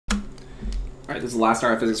All right, this is the last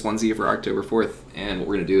hour of Physics 1Z for October 4th, and what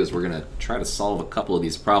we're going to do is we're going to try to solve a couple of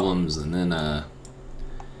these problems, and then I'm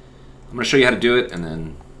going to show you how to do it, and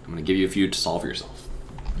then I'm going to give you a few to solve for yourself.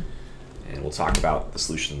 And we'll talk about the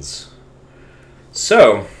solutions.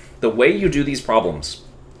 So, the way you do these problems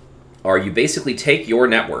are you basically take your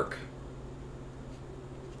network,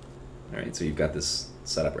 all right, so you've got this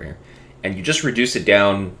setup right here, and you just reduce it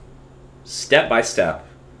down step by step,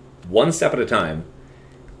 one step at a time,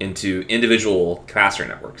 into individual capacitor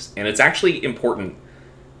networks. And it's actually important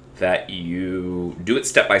that you do it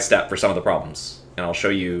step by step for some of the problems. And I'll show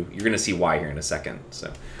you, you're going to see why here in a second.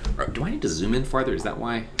 So, do I need to zoom in farther? Is that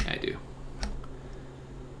why? Yeah, I do.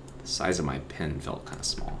 The size of my pen felt kind of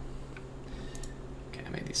small. Okay, I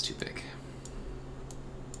made these too big.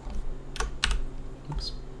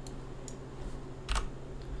 Oops.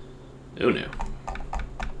 Oh no.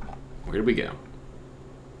 Where did we go?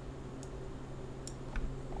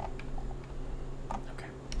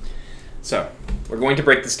 So, we're going to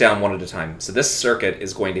break this down one at a time. So this circuit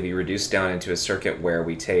is going to be reduced down into a circuit where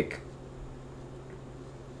we take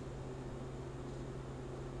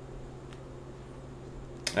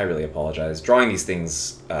I really apologize. Drawing these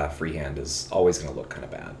things freehand is always going to look kind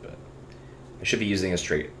of bad, but I should be using a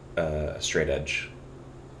straight edge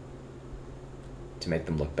to make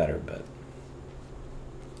them look better, but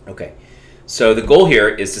okay. So the goal here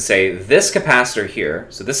is to say this capacitor here,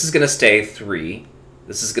 so this is going to stay 3,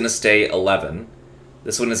 this is going to stay 11.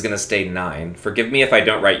 This one is going to stay 9. Forgive me if I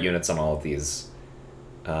don't write units on all of these,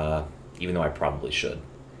 even though I probably should.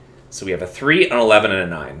 So we have a 3, an 11, and a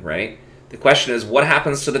 9, right? The question is, what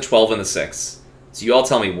happens to the 12 and the 6? So you all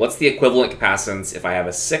tell me, what's the equivalent capacitance if I have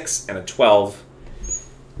a 6 and a 12,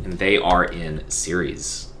 and they are in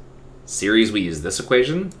series? Series, we use this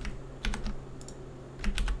equation.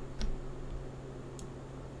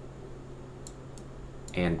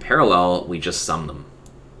 And parallel, we just sum them.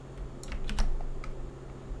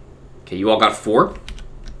 Okay, you all got 4?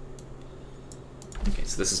 Okay,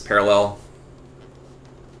 so this is parallel.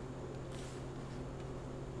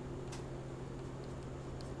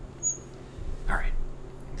 All right,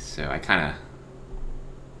 so I kind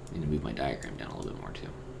of need to move my diagram down a little bit more too.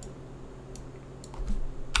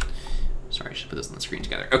 Sorry, I should put this on the screen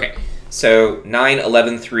together. Okay, so 9,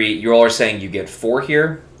 11, 3, you all are saying you get 4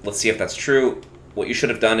 here. Let's see if that's true. What you should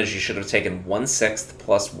have done is you should have taken 1/6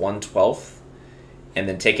 plus 1/12, and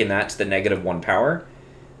then taken that to the negative 1 power.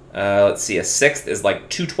 Let's see, a 1/6 is like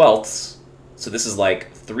 2/12, so this is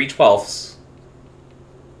like 3/12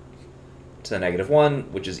 to the negative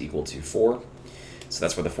 1, which is equal to 4. So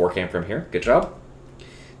that's where the 4 came from here. Good job.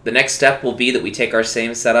 The next step will be that we take our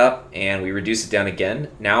same setup and we reduce it down again.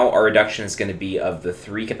 Now our reduction is going to be of the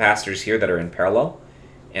 3 capacitors here that are in parallel,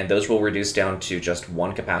 and those will reduce down to just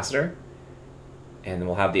 1 capacitor. And then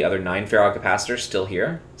we'll have the other 9 farad capacitor still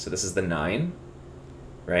here. So this is the 9,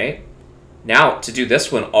 right? Now, to do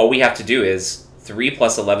this one, all we have to do is 3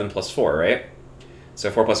 plus 11 plus 4, right?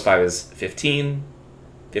 So 4 plus 5 is 15.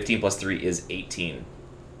 15 plus 3 is 18,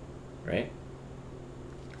 right?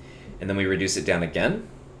 And then we reduce it down again.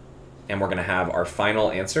 And we're going to have our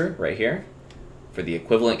final answer right here for the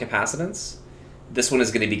equivalent capacitance. This one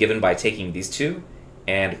is going to be given by taking these two.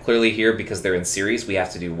 And clearly here, because they're in series, we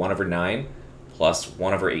have to do 1/9 plus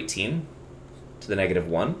 1/18 to the negative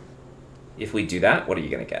 1. If we do that, what are you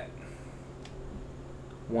going to get?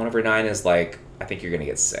 1/9 is like, I think you're going to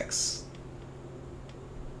get 6.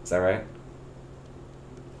 Is that right?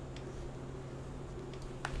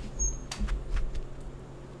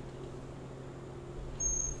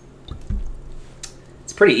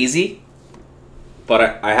 It's pretty easy,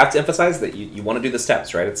 but I have to emphasize that you want to do the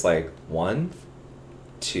steps, right? It's like 1,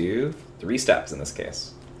 2, 3 steps in this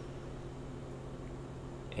case.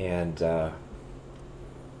 And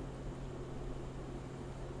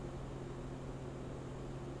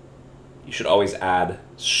you should always add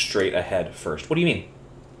straight ahead first. What do you mean?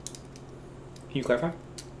 Can you clarify?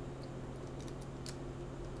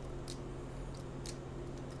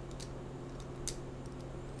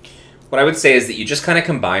 What I would say is that you just kind of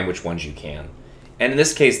combine which ones you can. And in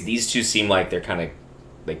this case, these two seem like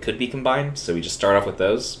they could be combined, so we just start off with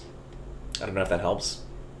those. I don't know if that helps.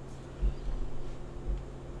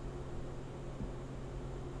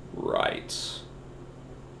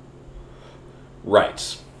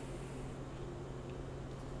 Right.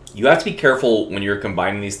 You have to be careful when you're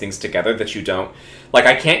combining these things together that you don't... Like,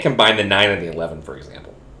 I can't combine the 9 and the 11, for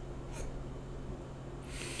example.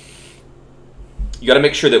 You got to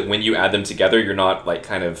make sure that when you add them together, you're not, like,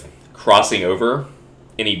 kind of crossing over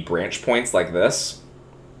any branch points like this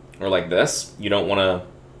or like this. You don't want to...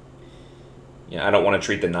 Yeah, I don't want to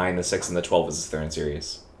treat the 9, the 6, and the 12 as if they're in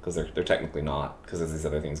series. because they're technically not, because there's these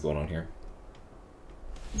other things going on here.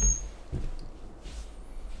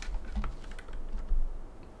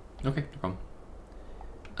 Okay, no problem.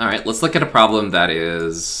 All right, let's look at a problem that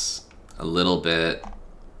is a little bit,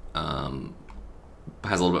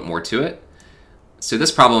 has a little bit more to it. So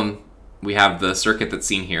this problem, we have the circuit that's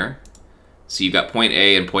seen here. So you've got point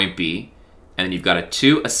A and point B, and then you've got a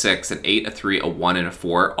 2, a 6, an 8, a 3, a 1, and a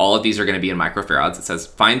 4. All of these are going to be in microfarads. It says,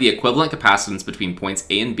 find the equivalent capacitance between points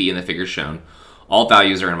A and B in the figure shown. All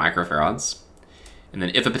values are in microfarads. And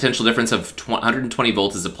then if a potential difference of 120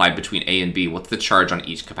 volts is applied between A and B, what's the charge on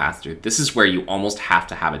each capacitor? This is where you almost have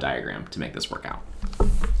to have a diagram to make this work out,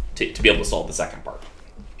 to be able to solve the second part.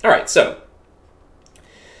 All right, so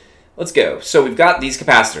let's go. So we've got these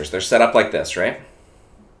capacitors. They're set up like this, right?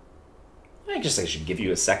 I guess I should give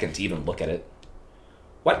you a second to even look at it.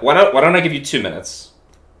 Why don't I give you 2 minutes?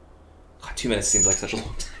 God, 2 minutes seems like such a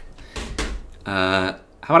long time.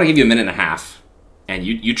 How about I give you a minute and a half, and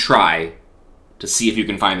you try to see if you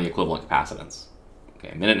can find the equivalent capacitance. Okay,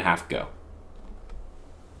 a minute and a half, go.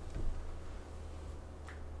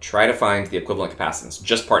 Try to find the equivalent capacitance,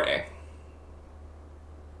 just part A.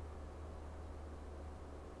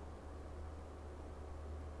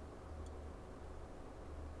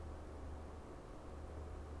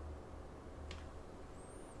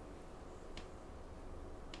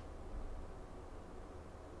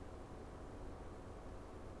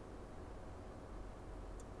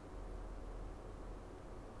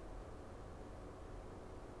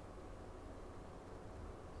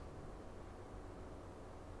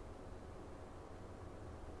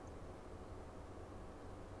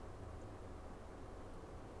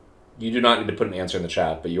 You do not need to put an answer in the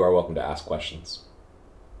chat, but you are welcome to ask questions.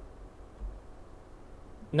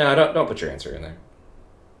 No, don't put your answer in there.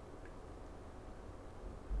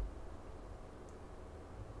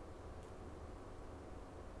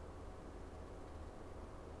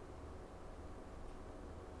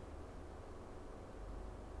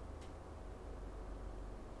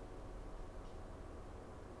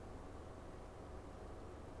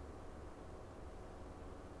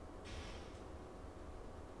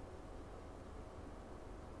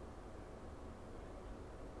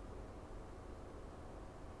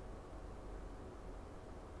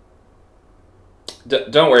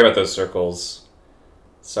 Don't worry about those circles.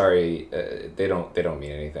 Sorry, they don't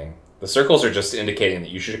mean anything. The circles are just indicating that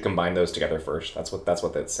you should combine those together first. That's what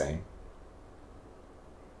that's saying.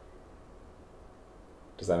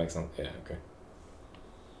 Does that make sense? Yeah, okay.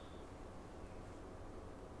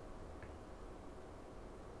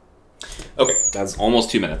 Okay, that's almost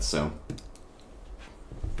 2 minutes, so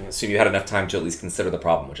I assume you had enough time to at least consider the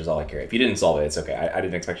problem, which is all I care. If you didn't solve it, it's okay. I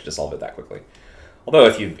didn't expect you to solve it that quickly. Although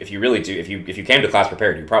if you really do, if you came to class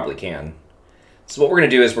prepared, you probably can. So what we're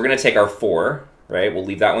going to do is we're going to take our 4, right? We'll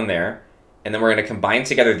leave that one there. And then we're going to combine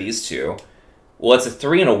together these two. Well, it's a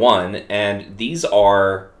 3 and a 1, and these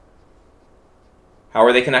are... How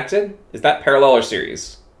are they connected? Is that parallel or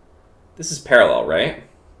series? This is parallel, right?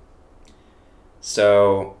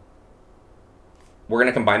 So we're going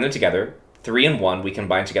to combine them together. 3 and 1 we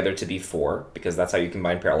combine together to be 4, because that's how you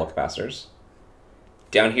combine parallel capacitors.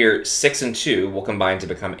 Down here, 6 and 2 will combine to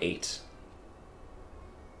become 8.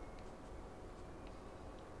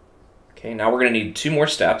 Okay, now we're going to need 2 more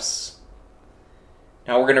steps.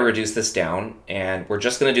 Now we're going to reduce this down, and we're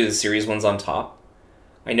just going to do the series ones on top.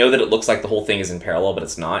 I know that it looks like the whole thing is in parallel, but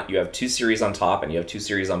it's not. You have 2 series on top, and you have 2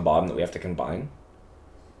 series on bottom that we have to combine.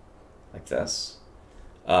 Like this.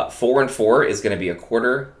 4 and 4 is going to be a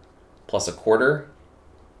quarter plus a quarter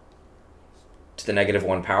to the negative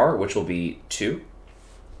 1 power, which will be 2.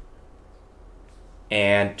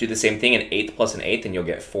 And do the same thing, an 1/8 plus an 1/8, and you'll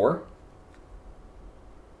get 4.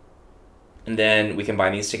 And then we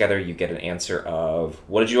combine these together, you get an answer of...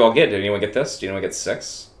 What did you all get? Did anyone get this? Did anyone get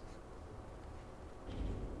 6?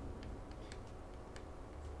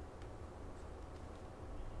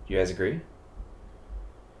 Do you guys agree?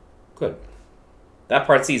 Good. That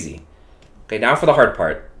part's easy. Okay, now for the hard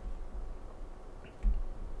part.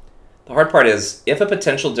 The hard part is, if a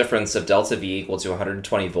potential difference of delta V equal to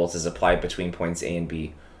 120 volts is applied between points A and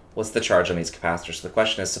B, what's the charge on these capacitors? So the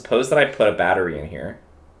question is, suppose that I put a battery in here,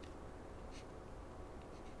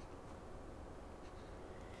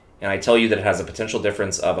 and I tell you that it has a potential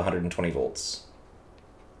difference of 120 volts.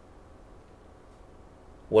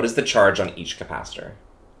 What is the charge on each capacitor?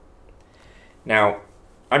 Now,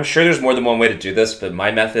 I'm sure there's more than one way to do this, but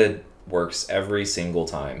my method works every single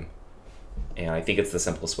time. And I think it's the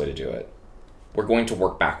simplest way to do it. We're going to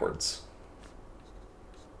work backwards.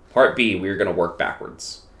 Part B, we're going to work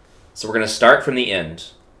backwards. So we're going to start from the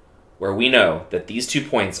end, where we know that these 2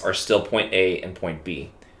 points are still point A and point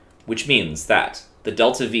B. which means that the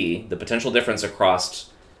delta V, the potential difference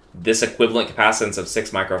across this equivalent capacitance of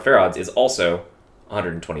 6 microfarads, is also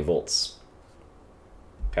 120 volts.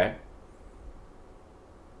 Okay?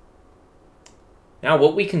 Now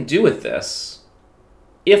what we can do with this,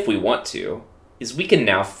 if we want to, is we can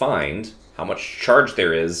now find how much charge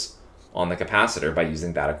there is on the capacitor by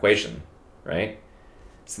using that equation, right?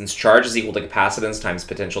 Since charge is equal to capacitance times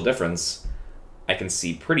potential difference, I can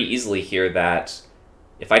see pretty easily here that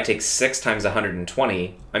if I take 6 times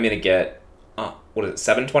 120, I'm going to get, what is it,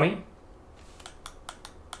 720?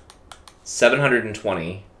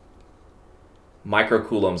 720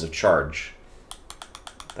 microcoulombs of charge.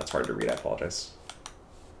 That's hard to read, I apologize.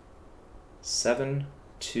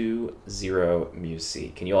 720 mu c.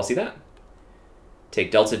 Can you all see that?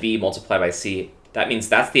 Take delta V, multiply by c. That means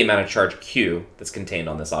that's the amount of charge Q that's contained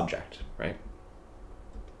on this object, right?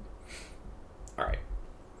 All right.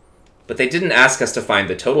 But they didn't ask us to find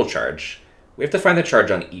the total charge. We have to find the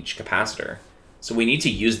charge on each capacitor. So we need to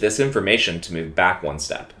use this information to move back one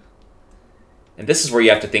step. And this is where you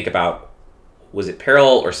have to think about, was it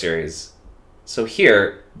parallel or series? So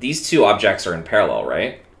here, these two objects are in parallel,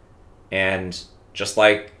 right? And just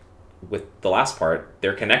like with the last part,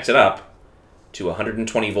 they're connected up to a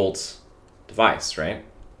 120 volt device, right?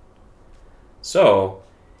 So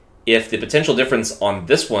if the potential difference on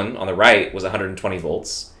this one on the right was 120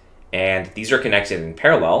 volts, and these are connected in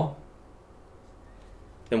parallel,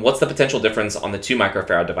 then what's the potential difference on the 2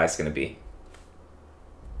 microfarad device going to be?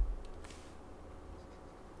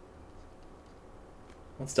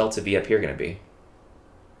 What's delta V up here going to be?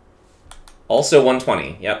 Also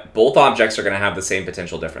 120. Yep, both objects are going to have the same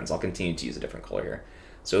potential difference. I'll continue to use a different color here.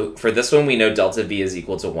 So for this one, we know delta V is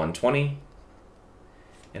equal to 120.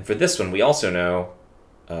 And for this one, we also know,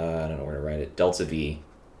 I don't know where to write it, delta V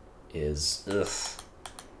is,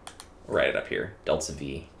 I'll write it up here. Delta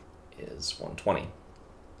V is 120.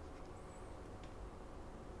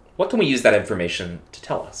 What can we use that information to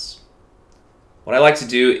tell us? What I like to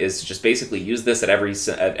do is just basically use this at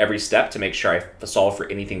every step to make sure I solve for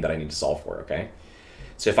anything that I need to solve for, okay?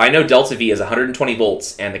 So if I know delta V is 120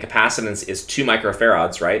 volts and the capacitance is 2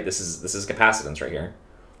 microfarads, right? This is capacitance right here.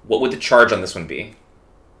 What would the charge on this one be?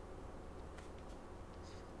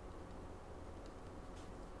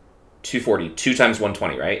 $240, 2 times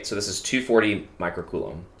 120, right? So this is 240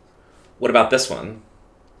 microcoulomb. What about this one?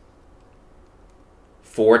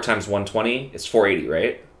 4 times 120 is 480,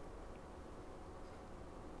 right?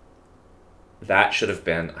 That should have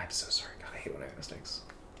been, I'm so sorry, God, I hate when I make mistakes.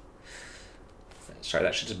 Sorry,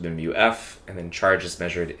 that should have been μF, and then charge is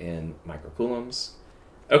measured in microcoulombs.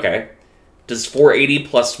 Okay. Does 480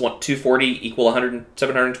 plus 240 equal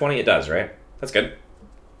 720? It does, right? That's good.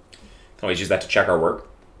 Can always use that to check our work.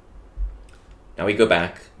 Now we go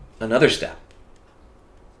back another step.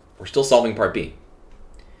 We're still solving part B.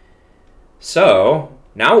 So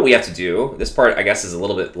now what we have to do, this part I guess is a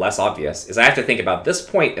little bit less obvious, is I have to think about this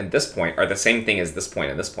point and this point are the same thing as this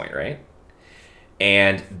point and this point, right?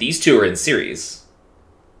 And these two are in series.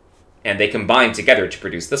 And they combine together to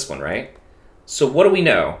produce this one, right? So what do we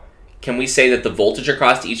know? Can we say that the voltage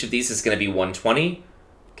across each of these is going to be 120?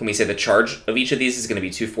 Can we say the charge of each of these is going to be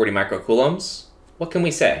 240 microcoulombs? What can we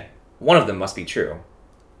say? One of them must be true.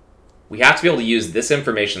 We have to be able to use this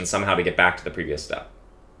information somehow to get back to the previous step.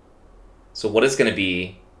 So what is going to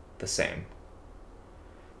be the same?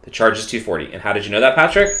 The charge is 240. And how did you know that,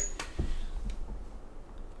 Patrick?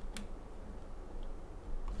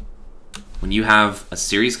 When you have a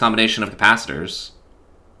series combination of capacitors,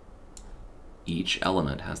 each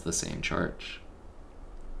element has the same charge.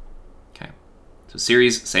 Okay. So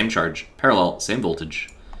series, same charge. Parallel, same voltage.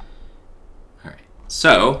 All right.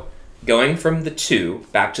 So going from the 2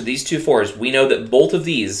 back to these two 4s, we know that both of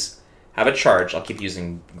these have a charge. I'll keep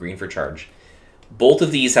using green for charge. Both of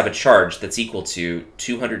these have a charge that's equal to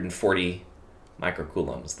 240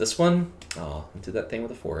 microcoulombs. This one, oh, I did that thing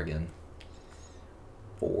with a 4 again.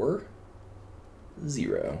 4,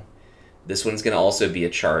 0. This one's going to also be a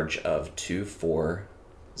charge of 240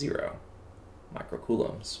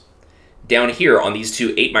 microcoulombs. Down here on these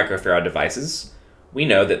two 8 microfarad devices, we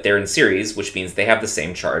know that they're in series, which means they have the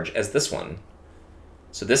same charge as this one.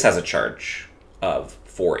 So this has a charge of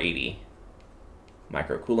 480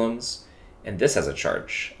 microcoulombs, and this has a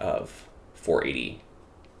charge of 480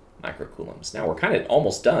 microcoulombs. Now we're kind of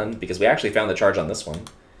almost done because we actually found the charge on this one.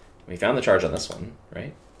 We found the charge on this one,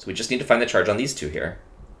 right? So we just need to find the charge on these two here.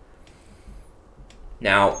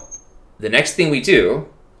 Now, the next thing we do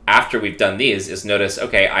after we've done these is notice,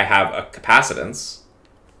 okay, I have a capacitance.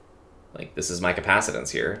 Like, this is my capacitance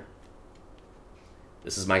here.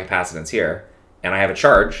 This is my capacitance here. And I have a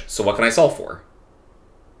charge, so what can I solve for?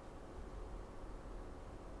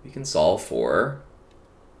 we can solve for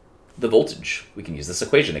the voltage. We can use this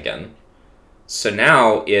equation again. So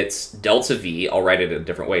now it's delta V, I'll write it a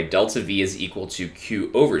different way. Delta V is equal to Q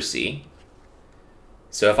over C.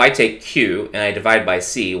 So if I take Q and I divide by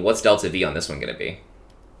C, what's delta V on this one going to be?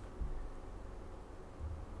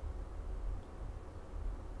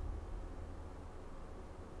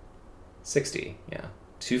 $60, yeah.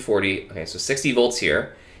 240, okay, so 60 volts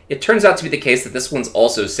here. It turns out to be the case that this one's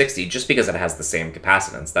also 60 just because it has the same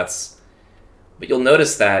capacitance. But you'll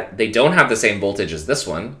notice that they don't have the same voltage as this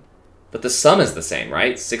one, but the sum is the same,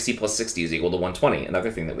 right? 60 plus 60 is equal to 120,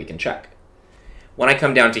 another thing that we can check. When I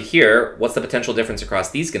come down to here, what's the potential difference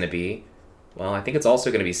across these going to be? Well, I think it's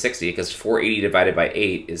also going to be 60 because 480 divided by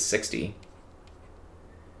 8 is 60.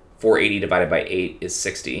 480 divided by 8 is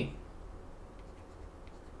 60.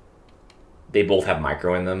 They both have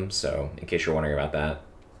micro in them, so in case you're wondering about that,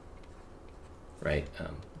 right?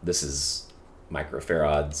 This is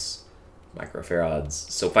microfarads, microfarads.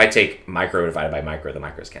 So if I take micro divided by micro, the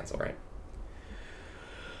micros cancel, right?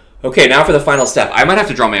 Okay, now for the final step. I might have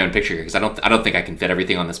to draw my own picture here because I don't think I can fit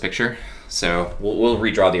everything on this picture. So we'll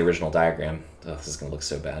redraw the original diagram. Oh, this is going to look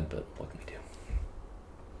so bad, but what can we do?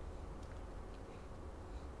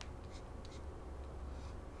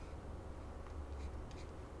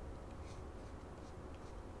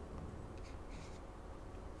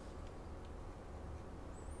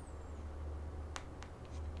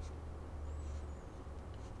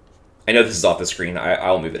 I know this is off the screen.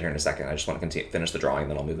 I'll move it here in a second. I just want to finish the drawing,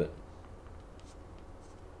 then I'll move it.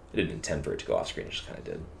 I didn't intend for it to go off screen. It just kind of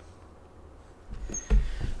did.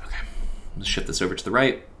 Okay. Let's shift this over to the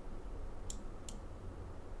right.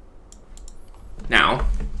 Now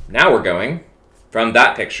we're going from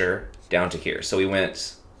that picture down to here. So we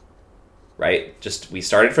went, right? We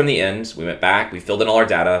started from the end. We went back. We filled in all our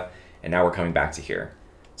data. And now we're coming back to here.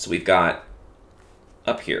 So we've got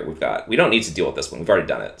up here, we don't need to deal with this one. We've already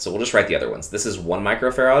done it. So we'll just write the other ones. This is 1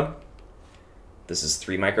 microfarad. This is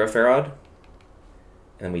 3 microfarad. And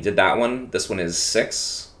then we did that one. This one is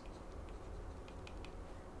 6.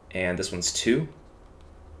 And this one's 2.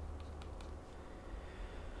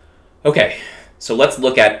 Okay, so let's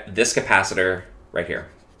look at this capacitor right here.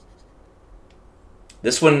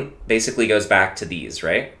 This one basically goes back to these,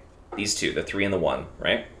 right? These two, the 3 and the 1,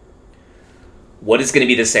 right? What is going to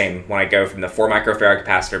be the same when I go from the 4 microfarad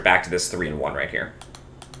capacitor back to this 3 and 1 right here?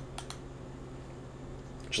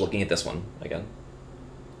 Just looking at this one again.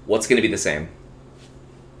 What's going to be the same?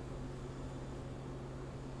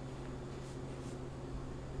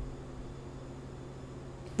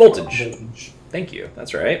 Voltage. Thank you.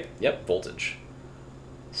 That's right. Yep, voltage.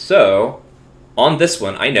 So on this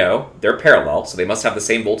one, I know they're parallel, so they must have the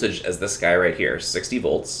same voltage as this guy right here, 60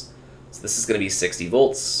 volts. So this is going to be 60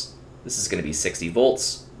 volts. This is going to be 60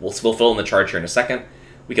 volts. We'll fill in the charge here in a second.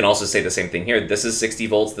 We can also say the same thing here. This is 60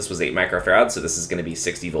 volts. This was 8 microfarads, so this is going to be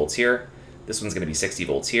 60 volts here. This one's going to be 60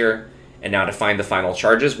 volts here. And now to find the final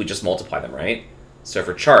charges, we just multiply them, right? So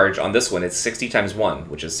for charge, on this one, it's 60 times 1,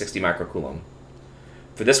 which is 60 microcoulomb.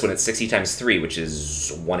 For this one, it's 60 times 3, which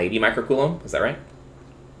is 180 microcoulomb. Is that right?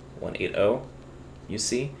 180 mu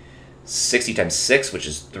C. 60 times 6, which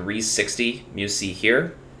is 360 mu C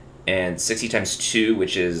here. And 60 times 2,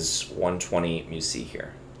 which is 120 mu C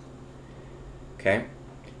here. Okay?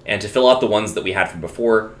 And to fill out the ones that we had from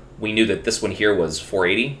before, we knew that this one here was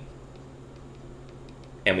 480.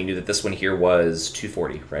 And we knew that this one here was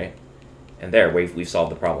 240, right? And there, we've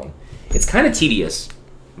solved the problem. It's kind of tedious.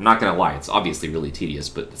 I'm not going to lie. It's obviously really tedious,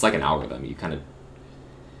 but it's like an algorithm. You kind of,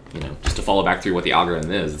 just to follow back through what the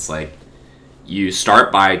algorithm is, it's like, you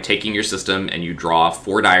start by taking your system and you draw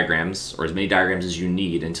 4 diagrams, or as many diagrams as you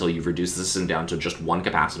need until you've reduced the system down to just 1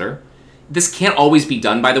 capacitor. This can't always be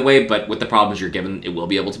done, by the way, but with the problems you're given, it will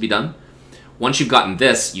be able to be done. Once you've gotten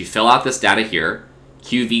this, you fill out this data here,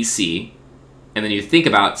 QVC, and then you think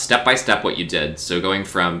about step by step what you did. So going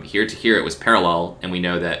from here to here, it was parallel, and we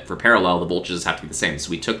know that for parallel, the voltages have to be the same.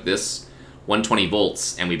 So we took this 120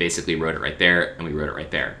 volts, and we basically wrote it right there, and we wrote it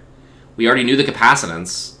right there. We already knew the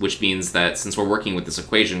capacitance, which means that since we're working with this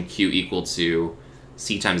equation, Q equal to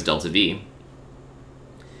C times delta V,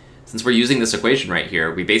 since we're using this equation right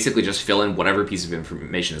here, we basically just fill in whatever piece of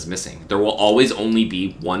information is missing. There will always only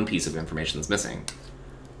be one piece of information that's missing.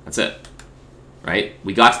 That's it, right?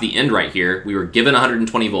 We got to the end right here. We were given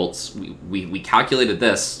 120 volts. We calculated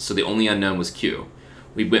this, so the only unknown was Q.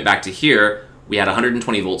 We went back to here. We had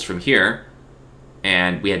 120 volts from here.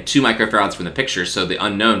 And we had 2 microfarads from the picture, so the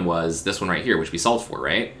unknown was this one right here, which we solved for,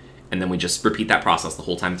 right? And then we just repeat that process the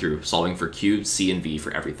whole time through, solving for Q, C, and V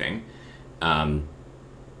for everything. Again,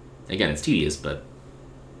 it's tedious, but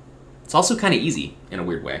it's also kind of easy in a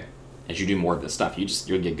weird way. as you do more of this stuff.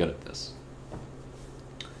 You'll get good at this.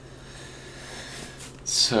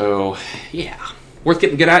 So, yeah. Worth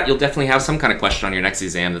getting good at. You'll definitely have some kind of question on your next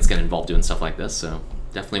exam that's going to involve doing stuff like this, so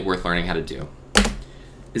definitely worth learning how to do.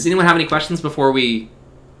 Does anyone have any questions before we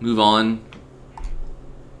move on?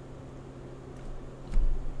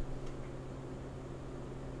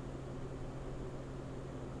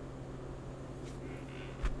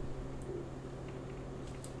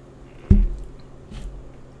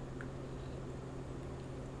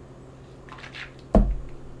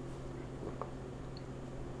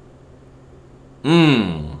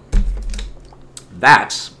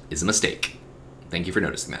 That is a mistake. Thank you for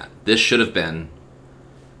noticing that. This should have been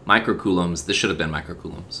microcoulombs. This should have been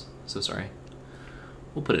microcoulombs. So sorry.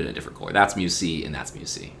 We'll put it in a different color. That's mu C and that's mu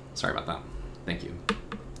C. Sorry about that. Thank you.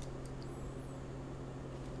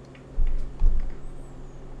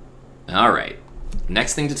 All right.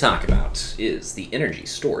 Next thing to talk about is the energy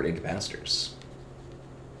stored in capacitors.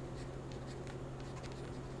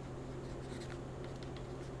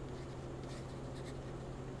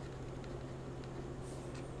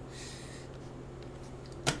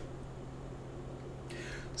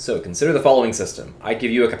 So consider the following system. I give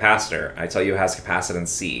you a capacitor. I tell you it has capacitance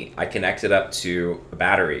C. I connect it up to a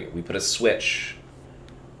battery. We put a switch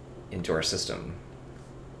into our system.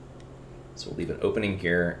 So we'll leave an opening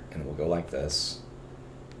here, and we'll go like this.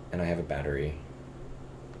 And I have a battery.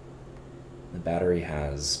 The battery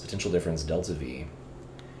has potential difference delta V.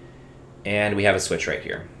 And we have a switch right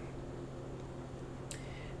here.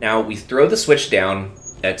 Now we throw the switch down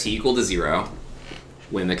at t equal to 0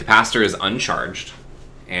 when the capacitor is uncharged.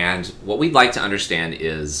 And what we'd like to understand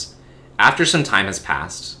is, after some time has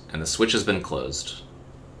passed and the switch has been closed,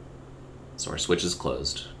 so our switch is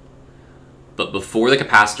closed, but before the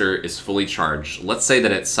capacitor is fully charged, let's say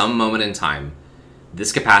that at some moment in time,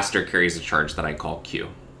 this capacitor carries a charge that I call Q.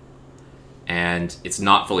 And it's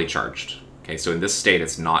not fully charged. Okay, so in this state,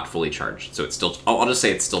 it's not fully charged. So it's still, I'll just say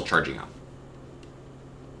it's still charging up.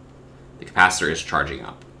 The capacitor is charging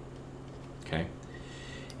up. Okay.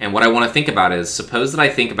 And what I want to think about is, suppose that I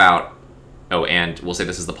think about, oh, and we'll say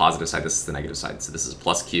this is the positive side, this is the negative side. So this is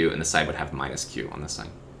plus Q, and this side would have minus Q on this side.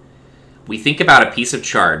 We think about a piece of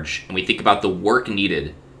charge, and we think about the work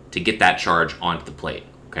needed to get that charge onto the plate,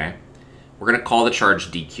 okay? We're going to call the charge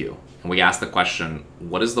dQ, and we ask the question,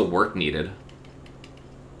 what is the work needed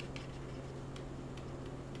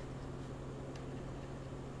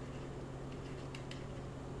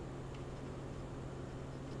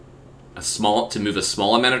to move a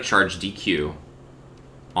small amount of charge dQ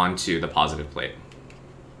onto the positive plate?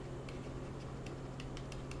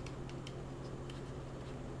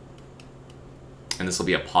 And this will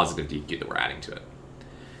be a positive dQ that we're adding to it.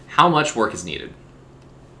 How much work is needed?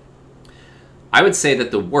 I would say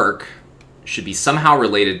that the work should be somehow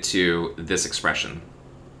related to this expression,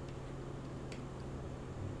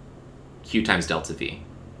 Q times delta V.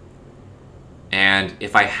 And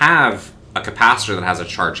if I have a capacitor that has a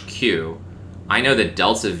charge Q, I know that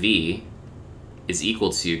delta V is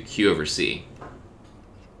equal to Q over C.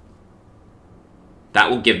 That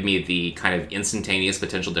will give me the kind of instantaneous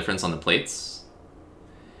potential difference on the plates.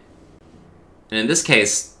 And in this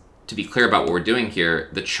case, to be clear about what we're doing here,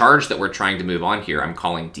 the charge that we're trying to move on here, I'm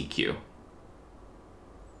calling dQ.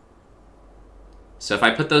 So if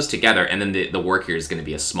I put those together, and then the work here is going to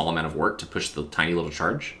be a small amount of work to push the tiny little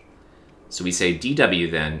charge. So we say dW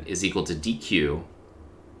then is equal to dQ,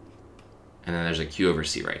 and then there's a Q over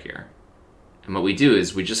C right here. And what we do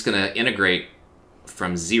is we're just going to integrate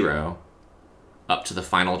from 0 up to the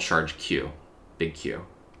final charge Q, big Q.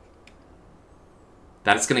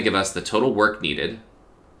 That's going to give us the total work needed.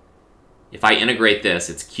 If I integrate this,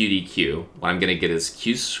 it's Q dQ. What I'm going to get is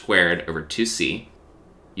Q squared over 2C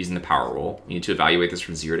using the power rule. We need to evaluate this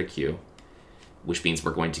from 0 to Q, which means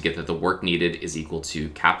we're going to get that the work needed is equal to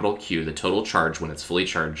capital Q, the total charge when it's fully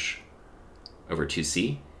charged, over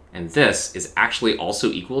 2C. And this is actually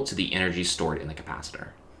also equal to the energy stored in the capacitor.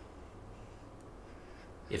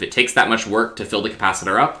 If it takes that much work to fill the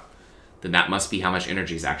capacitor up, then that must be how much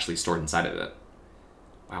energy is actually stored inside of it.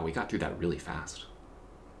 Wow, we got through that really fast.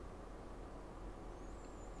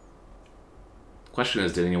 The question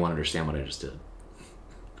is, did anyone understand what I just did?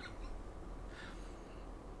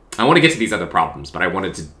 I want to get to these other problems, but I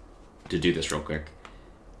wanted to do this real quick.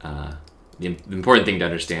 The important thing to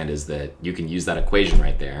understand is that you can use that equation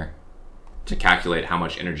right there to calculate how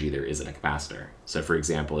much energy there is in a capacitor. So for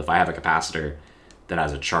example, if I have a capacitor that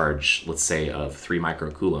has a charge, let's say, of 3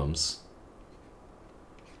 microcoulombs,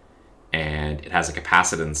 and it has a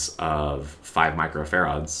capacitance of 5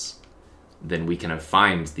 microfarads, then we can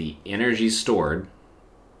find the energy stored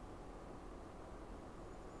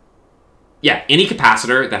Yeah, any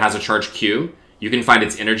capacitor that has a charge Q, you can find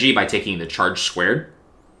its energy by taking the charge squared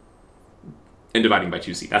and dividing by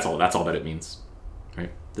 2c. That's all that it means. Right?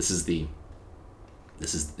 This is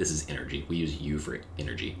energy. We use U for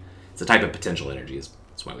energy. It's a type of potential energy.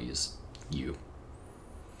 That's why we use U.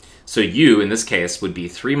 So U, in this case, would be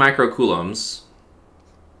 3 microcoulombs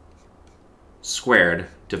squared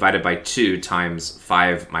divided by 2 times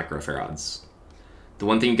 5 microfarads. The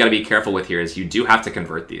one thing you've got to be careful with here is you do have to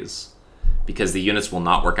convert these, because the units will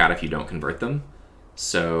not work out if you don't convert them.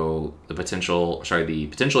 So the potential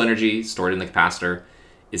energy stored in the capacitor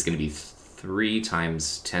is going to be 3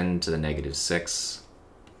 times 10 to the negative 6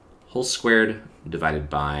 whole squared divided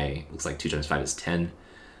by, looks like 2 times 5 is 10.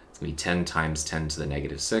 It's going to be 10 times 10 to the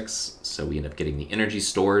negative 6. So we end up getting the energy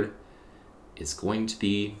stored is going to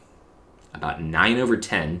be about 9 over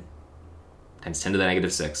 10 times 10 to the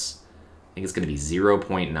negative 6. I think it's going to be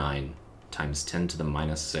 0.9 times 10 to the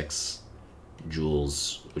minus 6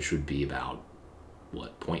 joules, which would be about,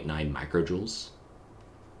 what, 0.9 microjoules?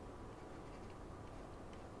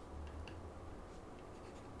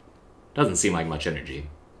 Doesn't seem like much energy.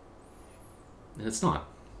 And it's not,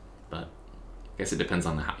 but I guess it depends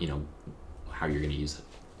on how you're going to use it.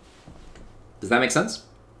 Does that make sense?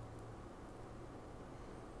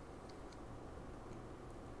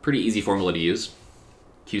 Pretty easy formula to use.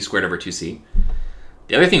 Q squared over 2c.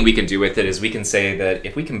 The other thing we can do with it is we can say that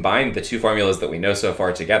if we combine the two formulas that we know so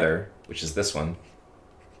far together, which is this one,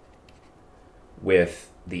 with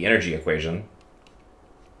the energy equation,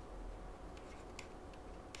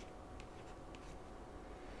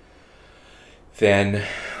 then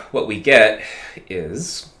what we get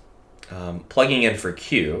is plugging in for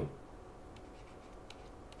Q,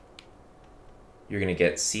 you're going to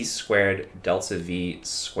get c squared delta v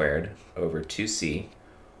squared over 2c.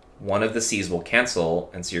 One of the c's will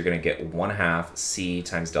cancel, and so you're going to get 1/2 c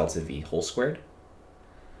times delta v whole squared.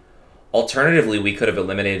 Alternatively, we could have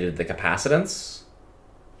eliminated the capacitance,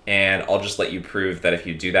 and I'll just let you prove that if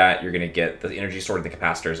you do that, you're going to get the energy stored in the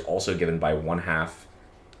capacitor is also given by 1/2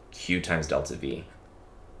 q times delta v.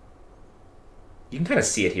 You can kind of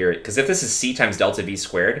see it here, because if this is c times delta v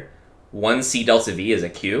squared, 1c delta v is a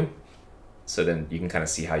q, so then you can kind of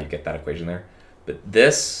see how you get that equation there. But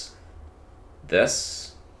this,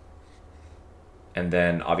 and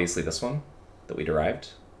then obviously this one that we derived.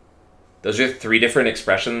 Those are 3 different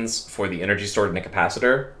expressions for the energy stored in a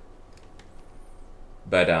capacitor.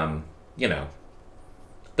 But,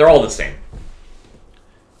 they're all the same.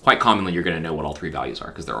 Quite commonly, you're going to know what all 3 values are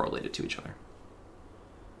because they're all related to each other.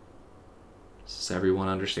 Does everyone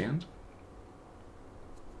understand?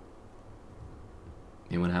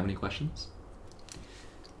 Anyone have any questions?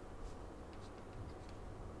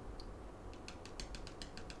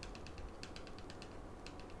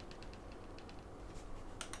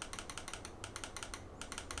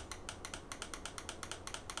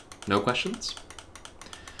 No questions?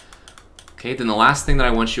 Okay, then the last thing that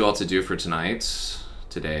I want you all to do for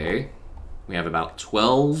today, we have about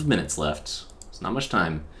 12 minutes left. It's not much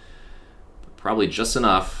time, but probably just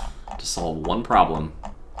enough to solve one problem.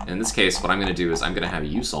 And in this case, what I'm going to do is I'm going to have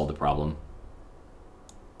you solve the problem.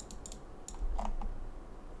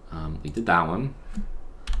 We did that one.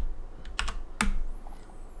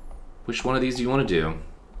 Which one of these do you want to do?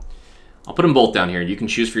 I'll put them both down here. You can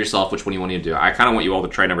choose for yourself which one you want to do. I kind of want you all to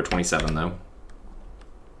try number 27, though.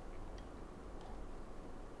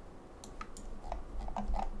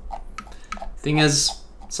 Thing is,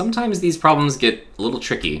 sometimes these problems get a little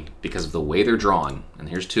tricky because of the way they're drawn. And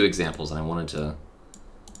here's 2 examples, and I wanted to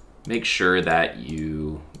make sure that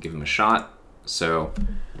you give them a shot. So,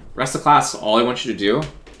 rest of the class, all I want you to do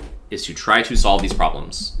is to try to solve these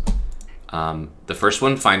problems. The first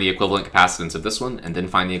one, find the equivalent capacitance of this one, and then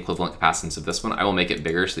find the equivalent capacitance of this one. I will make it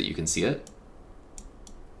bigger so that you can see it.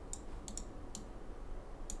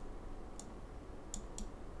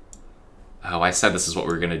 Oh, I said this is what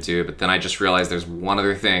we were going to do, but then I just realized there's one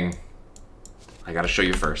other thing I got to show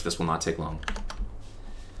you first. This will not take long.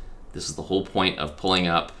 This is the whole point of pulling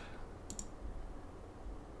up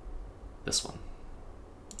this one.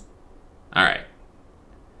 All right.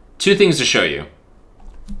 2 things to show you.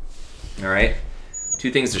 All right,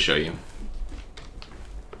 2 things to show you.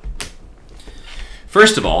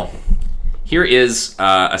 First of all, here is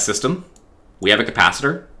a system. We have a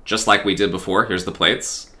capacitor, just like we did before. Here's the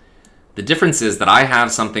plates. The difference is that I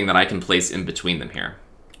have something that I can place in between them here,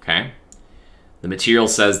 okay? The material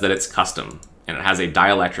says that it's custom, and it has a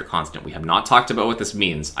dielectric constant. We have not talked about what this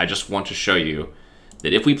means. I just want to show you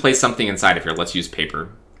that if we place something inside of here, let's use paper.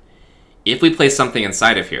 If we place something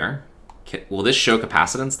inside of here, will this show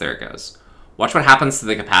capacitance? There it goes. Watch what happens to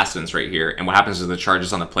the capacitance right here, and what happens to the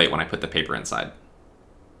charges on the plate when I put the paper inside.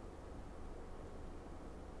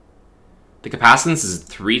 The capacitance is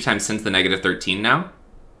 3 times 10 to the negative 13 now.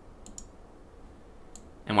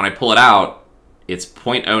 And when I pull it out, it's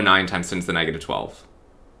 0.09 times 10 to the negative 12.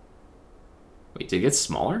 Wait, did it get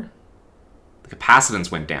smaller? The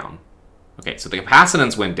capacitance went down. Okay, so the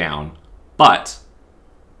capacitance went down, but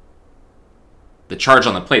the charge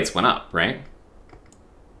on the plates went up, right?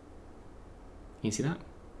 Can you see that?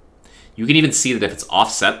 You can even see that if it's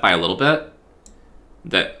offset by a little bit,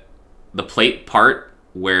 that the plate part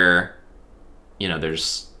where, you know,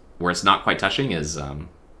 where it's not quite touching is, yeah.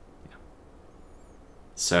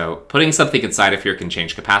 So putting something inside of here can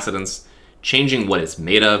change capacitance. Changing what it's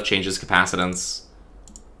made of changes capacitance.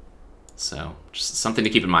 So just something to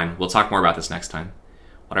keep in mind. We'll talk more about this next time.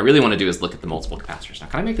 What I really want to do is look at the multiple capacitors. Now,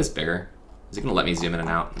 can I make this bigger? Is it going to let me zoom in and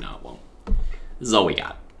out? No, it won't. This is all we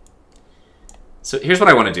got. So here's what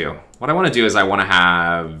I want to do. What I want to do is I want to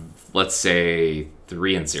have, let's say,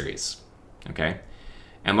 3 in series. Okay?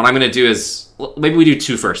 And what I'm going to do is, maybe we do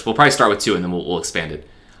 2 first. We'll probably start with 2 and then we'll expand it.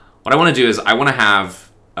 What I want to do is I want to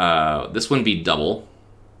have this one be double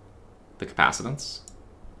the capacitance.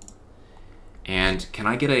 And can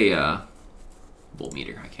I get a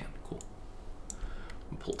voltmeter? I can. Cool.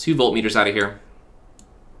 I'll pull 2 voltmeters out of here.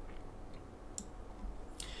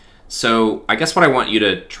 So I guess what I want you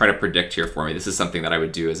to try to predict here for me, this is something that I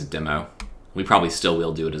would do as a demo. We probably still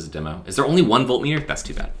will do it as a demo. Is there only 1 voltmeter? That's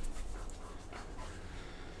too bad.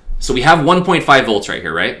 So we have 1.5 volts right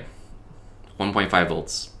here, right? 1.5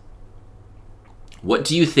 volts. What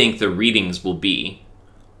do you think the readings will be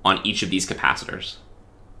on each of these capacitors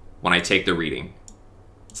when I take the reading?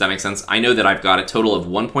 Does that make sense? I know that I've got a total of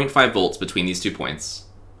 1.5 volts between these 2 points.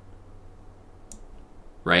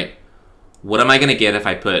 Right? What am I going to get if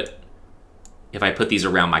I put these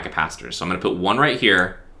around my capacitors? So I'm going to put 1 right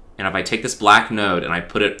here, and if I take this black node and I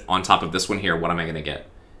put it on top of this one here, what am I going to get?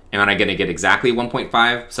 Am I going to get exactly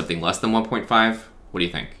 1.5? Something less than 1.5? What do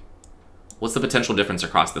you think? What's the potential difference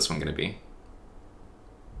across this one going to be?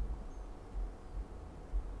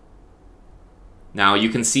 Now you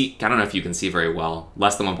can see, I don't know if you can see very well,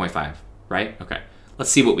 less than 1.5, right? Okay,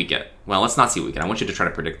 let's see what we get. Well, let's not see what we get. I want you to try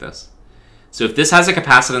to predict this. So if this has a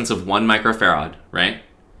capacitance of 1 microfarad, right?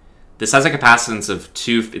 This has a capacitance of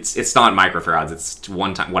 2, it's not microfarads, it's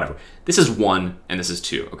 1 time, whatever. This is 1 and this is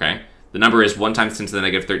 2, okay? The number is 1 times 10 to the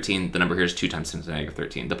negative 13, the number here is 2 times 10 to the negative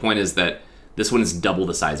 13. The point is that this one is double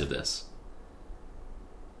the size of this.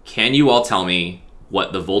 Can you all tell me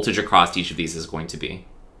what the voltage across each of these is going to be?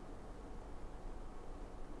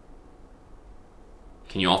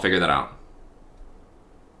 Can you all figure that out?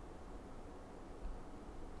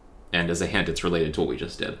 And as a hint, it's related to what we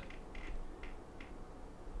just did.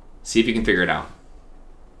 See if you can figure it out.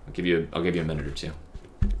 I'll give you a minute or 2.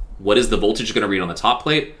 What is the voltage going to read on the top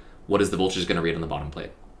plate? What is the voltage going to read on the bottom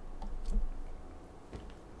plate?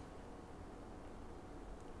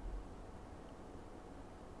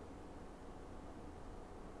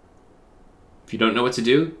 If you don't know what to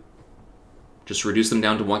do, just reduce them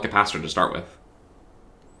down to 1 capacitor to start with.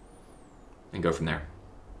 And go from there.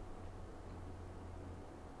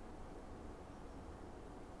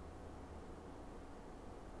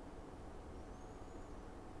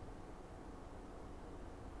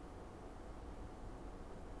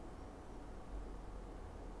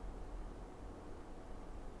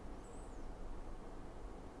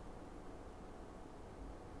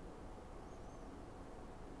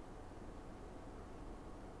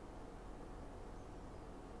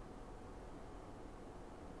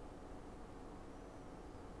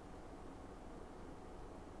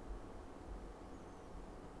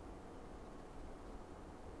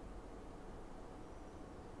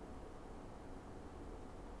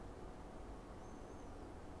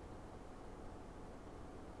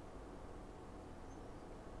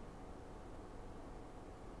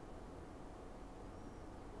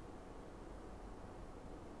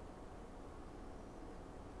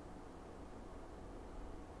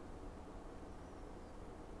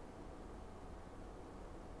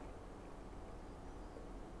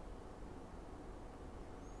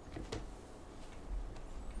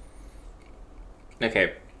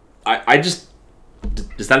 Okay, I just,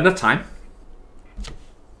 is that enough time?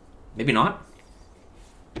 Maybe not.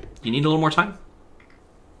 You need a little more time?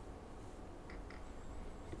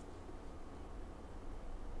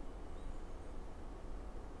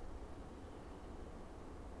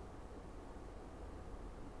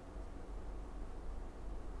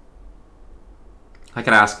 I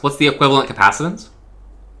could ask, what's the equivalent capacitance?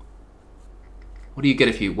 What do you get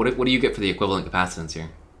if you, what do you get for the equivalent capacitance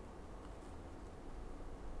here?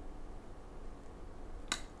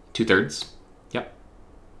 2/3. Yep.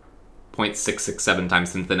 0.667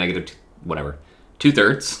 times 10 to the negative, whatever.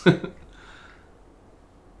 2/3.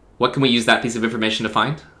 What can we use that piece of information to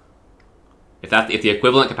find? If the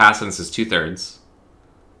equivalent capacitance is 2/3,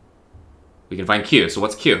 we can find Q. So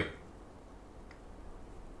what's Q?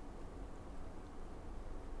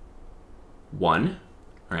 1,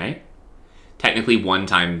 right? Technically 1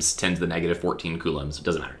 times 10 to the negative 14 coulombs. It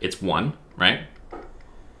doesn't matter. It's 1, right?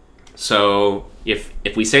 So if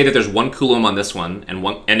we say that there's 1 coulomb on this one and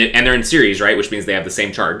they're in series, right, which means they have the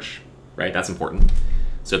same charge, right? That's important.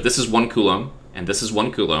 So if this is 1 coulomb and this is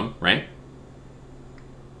 1 coulomb, right?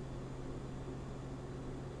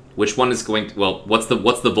 Which one is going to, well, what's the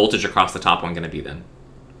voltage across the top one going to be then?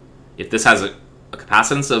 If this has a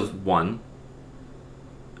capacitance of 1,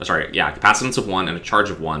 capacitance of 1 and a charge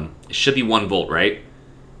of 1, it should be 1 volt, right?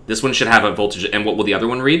 This one should have a voltage, and what will the other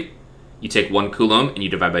one read? You take 1 coulomb and you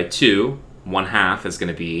divide by 2, 1/2 is going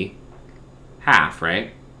to be half,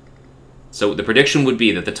 right? So the prediction would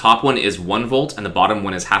be that the top one is 1 volt and the bottom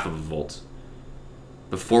one is half of a volt.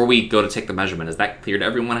 Before we go to take the measurement, is that clear to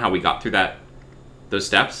everyone how we got through those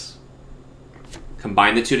steps?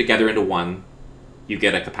 Combine the two together into one, you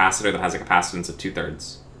get a capacitor that has a capacitance of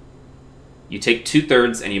 2/3. You take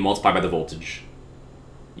 2/3 and you multiply by the voltage.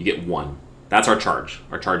 You get 1. That's our charge.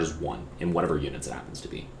 Our charge is 1 in whatever units it happens to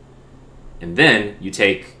be. And then you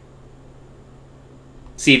take...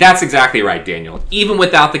 See, that's exactly right, Daniel. Even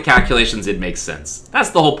without the calculations, it makes sense. That's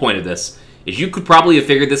the whole point of this, is you could probably have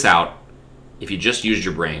figured this out if you just used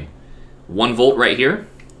your brain. 1 volt right here.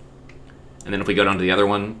 And then if we go down to the other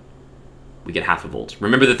one, we get half a volt.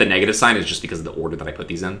 Remember that the negative sign is just because of the order that I put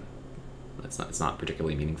these in. It's not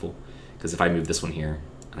particularly meaningful. Because if I move this one here,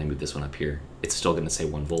 and I move this one up here, it's still going to say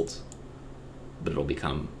 1 volt. But it'll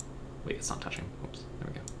become... Wait, it's not touching. Oops, there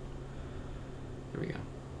we go. There we go.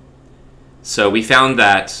 So we found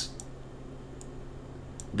that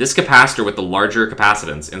this capacitor with the larger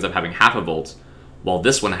capacitance ends up having half a volt, while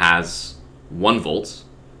this one has 1 volt.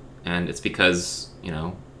 And it's because, you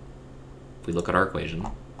know, if we look at our equation,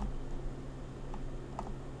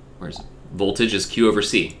 where's it? Voltage is Q over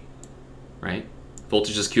C, right?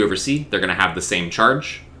 Voltage is Q over C. They're going to have the same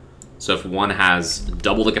charge. So if one has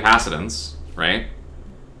double the capacitance, right,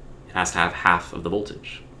 it has to have half of the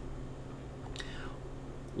voltage.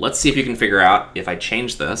 Let's see if you can figure out if I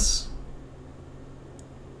change this.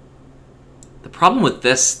 The problem with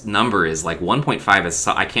this number is like 1.5 is,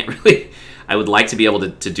 I can't really, I would like to be able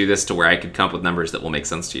to do this to where I could come up with numbers that will make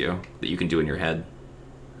sense to you, that you can do in your head.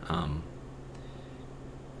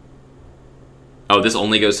 Oh, this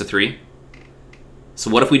only goes to 3? So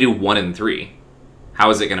what if we do 1 and 3? How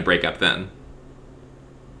is it going to break up then?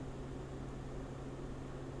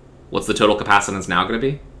 What's the total capacitance now going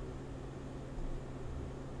to be?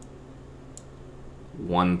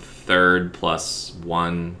 1/3 plus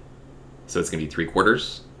 1, so it's going to be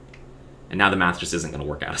 3/4. And now the math just isn't going to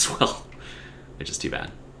work out as well, which is too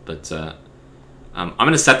bad. But I'm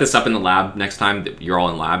going to set this up in the lab next time that you're all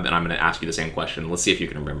in lab, and I'm going to ask you the same question. Let's see if you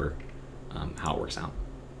can remember how it works out.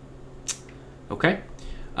 Okay.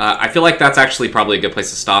 I feel like that's actually probably a good place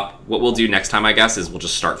to stop. What we'll do next time, I guess, is we'll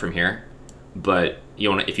just start from here. But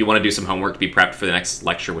if you want to do some homework to be prepped for the next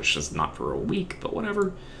lecture, which is not for a week, but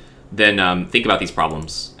whatever, then think about these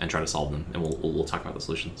problems and try to solve them, and we'll talk about the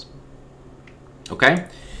solutions. Okay?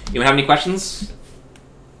 Anyone have any questions?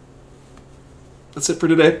 That's it for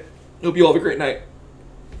today. Hope you all have a great night.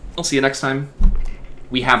 I'll see you next time.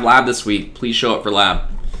 We have lab this week. Please show up for lab.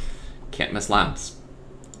 Can't miss labs.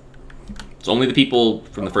 It's only the people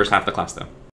from the first half of the class, though.